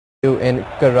In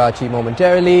Karachi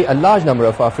momentarily. A large number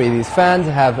of Afridi's fans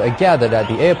have gathered at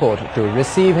the airport to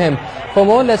receive him. For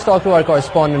more, let's talk to our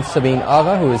correspondent Sabeen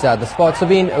Agha, who is at the spot.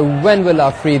 Sabeen, when will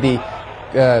Afridi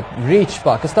reach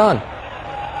Pakistan?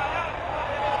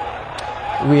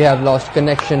 We have lost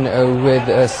connection with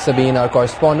Sabeen, our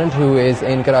correspondent, who is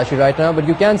in Karachi right now, but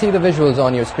you can see the visuals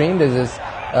on your screen. This is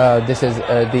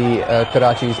the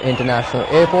Karachi's international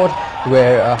airport,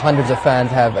 where hundreds of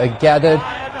fans have gathered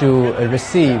to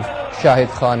receive Shahid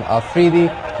Afridi,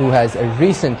 who has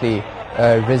recently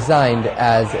resigned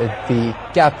as the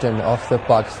captain of the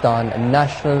Pakistan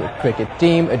national cricket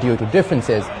team due to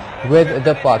differences with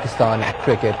the Pakistan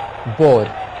Cricket Board.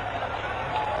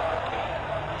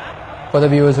 For the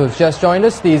viewers who've just joined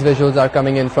us, these visuals are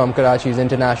coming in from Karachi's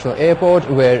international airport,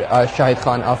 where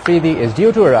Shahid Afridi is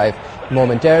due to arrive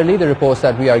momentarily. The reports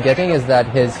that we are getting is that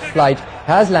his flight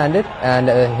has landed and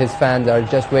his fans are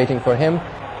just waiting for him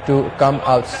to come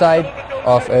outside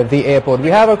of the airport. We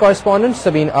have our correspondent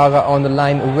Sabeen Agha on the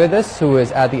line with us, who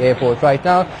is at the airport right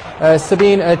now.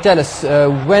 Sabeen, tell us,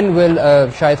 when will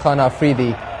Shahid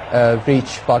Afridi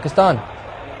reach Pakistan?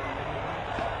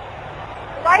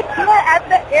 Right here at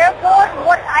the airport,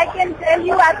 what I can tell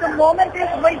you at the moment is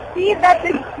we see that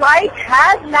the flight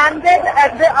has landed.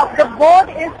 The board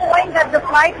is showing that the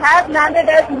flight has landed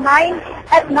at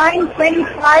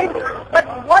 9:25. But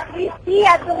what we see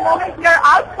at the moment here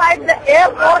outside the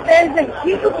airport, there is a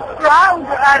huge crowd of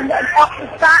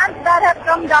fans that have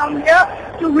come down here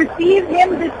to receive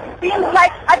him. This seems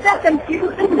like utter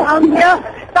confusion down here.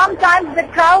 Sometimes the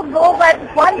crowd goes at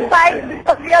one side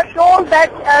because we are told that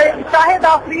Shahid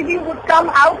Afridi would come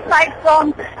outside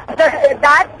from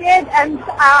that gate, and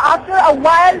after a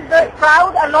while the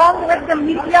crowd along with the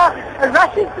media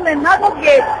rushes to another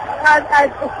gate,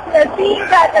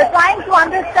 trying to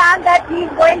understand that he's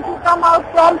going to come out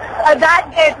from that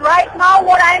gate. Right now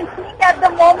what I am seeing at the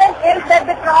moment is that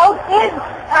the crowd is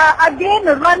again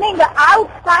running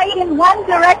outside in one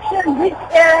direction, which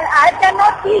I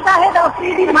cannot see Shahid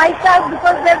Afridi myself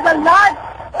because there's a large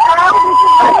crowd which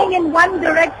is running in one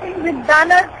direction with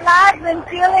banners, flags and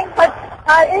cheering, but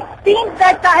it seems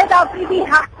that Shahid Afridi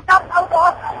has come out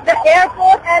of the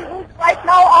airport and is right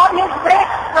now on his way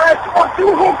to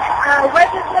his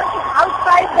residence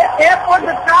outside the airport.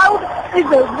 The crowd is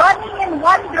running in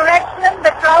one direction.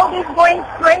 The crowd is going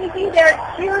crazy. They're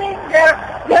cheering, they're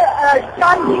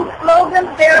chanting slogans,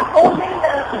 they're holding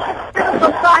the picture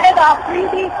of Shahid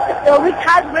Afridi, which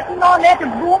has written on it,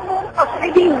 "Boom Boom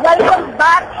Afridi, welcome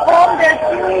back home." They're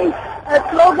cheering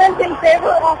slogans in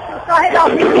favor of Shahid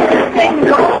Afridi, saying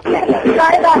no,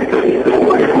 Shahid Afridi.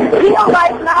 Here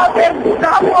right now, there's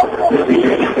crowd also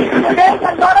speaking. There's a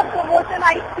lot of promotion.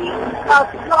 I see cars,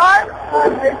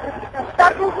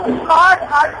 statues of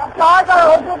cars are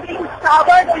also being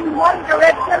showered in one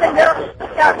direction, and there are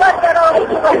cars that are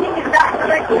also running in that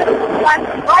direction. And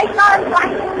right now, I'm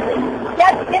trying to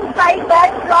get inside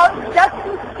that crowd just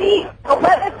to see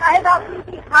whether Shahid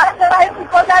Afridi has arrived,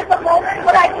 because at the moment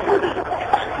what I can do is,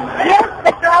 yes,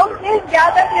 the crowd is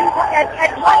gathered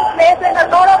at one place and a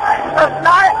lot of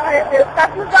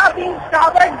statues are being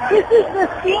showered. This is the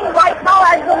scene right now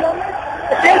at the moment.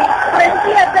 There's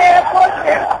plenty at the airport.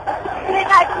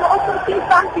 I can also see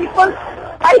some people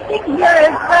fighting here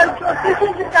as well. So this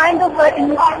is the kind of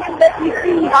environment that we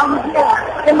see down here.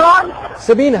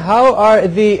 Sabeen, how are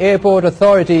the airport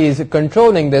authorities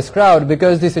controlling this crowd?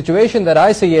 Because the situation that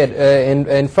I see it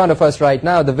in front of us right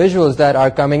now, the visuals that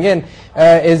are coming in,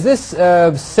 is this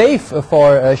safe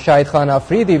for Shahid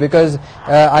Afridi? Because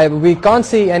we can't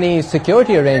see any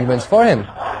security arrangements for him.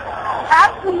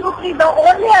 Absolutely. The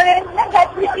only arrangement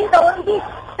that we see, the only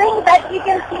thing that we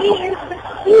can see is the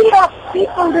sea of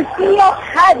people, the sea of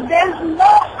heads. There's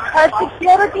no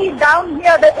security down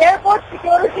here. The airport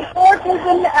security force is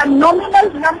in a nominal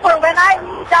number. When I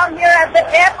was down here at the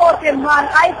airport, Imran,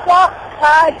 I saw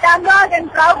cameras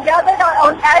and crowd gathered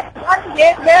at one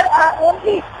gate where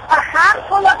only a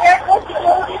handful of airport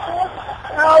security force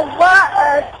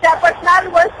personnel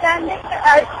were standing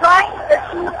trying to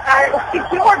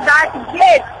secure that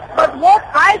gate. But what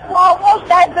I saw was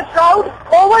that the crowd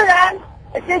overran.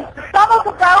 Some of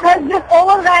the crowd has just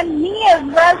overran me as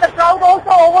well. The crowd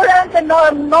also overran the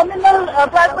nominal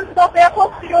presence of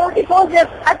airport security. So there's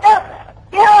utter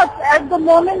chaos at the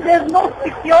moment. There's no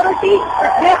security.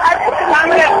 There's utter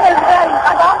confusion as well,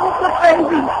 along with the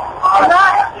frenzy.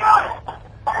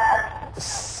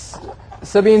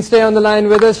 Sabeen, stay on the line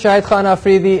with us. Shahid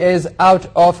Afridi is out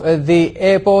of the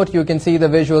airport. You can see the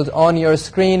visuals on your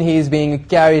screen. He's being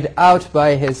carried out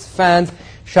by his fans.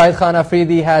 Shahid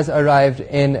Afridi has arrived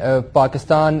in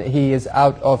Pakistan. He is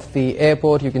out of the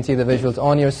airport. You can see the visuals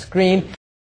on your screen.